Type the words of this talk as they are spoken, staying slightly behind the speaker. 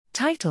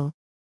Title: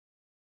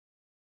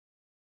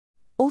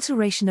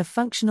 Alteration of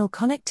functional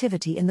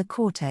connectivity in the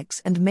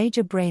cortex and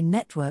major brain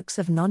networks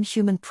of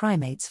non-human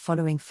primates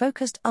following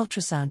focused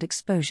ultrasound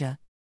exposure.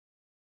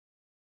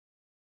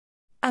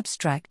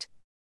 Abstract: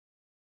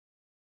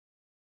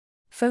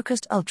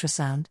 Focused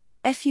ultrasound,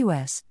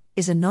 FUS,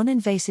 is a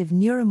non-invasive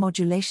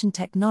neuromodulation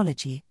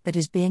technology that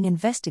is being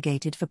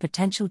investigated for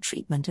potential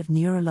treatment of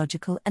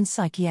neurological and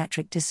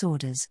psychiatric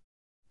disorders.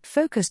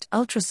 Focused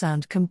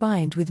ultrasound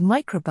combined with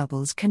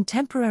microbubbles can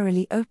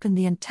temporarily open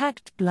the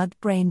intact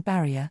blood-brain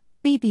barrier,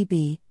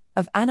 BBB,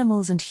 of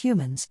animals and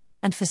humans,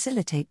 and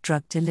facilitate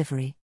drug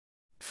delivery.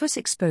 FUS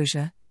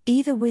exposure,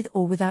 either with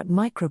or without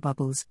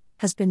microbubbles,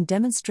 has been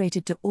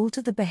demonstrated to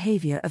alter the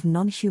behavior of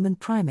non-human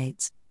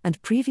primates,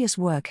 and previous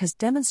work has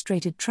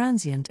demonstrated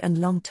transient and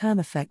long-term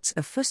effects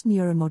of FUS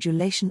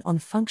neuromodulation on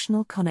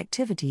functional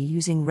connectivity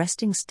using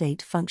resting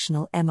state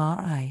functional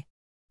MRI.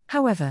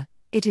 However,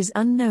 it is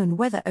unknown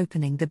whether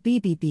opening the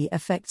BBB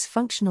affects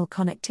functional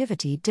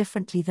connectivity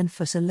differently than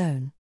FUS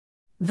alone.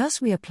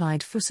 Thus we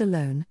applied FUS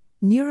alone,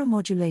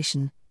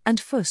 neuromodulation, and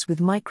FUS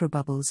with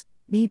microbubbles,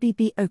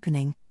 BBB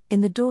opening,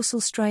 in the dorsal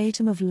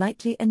striatum of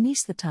lightly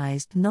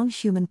anesthetized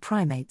non-human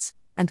primates,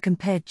 and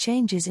compared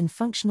changes in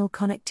functional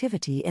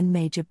connectivity in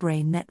major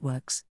brain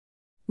networks.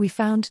 We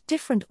found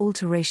different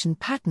alteration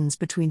patterns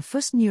between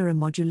FUS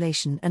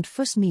neuromodulation and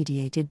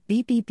FUS-mediated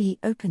BBB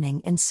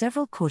opening in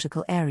several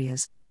cortical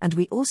areas, and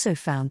we also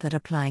found that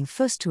applying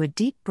FUS to a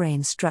deep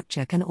brain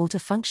structure can alter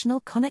functional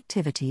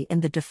connectivity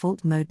in the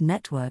default mode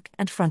network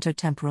and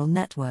frontotemporal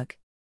network.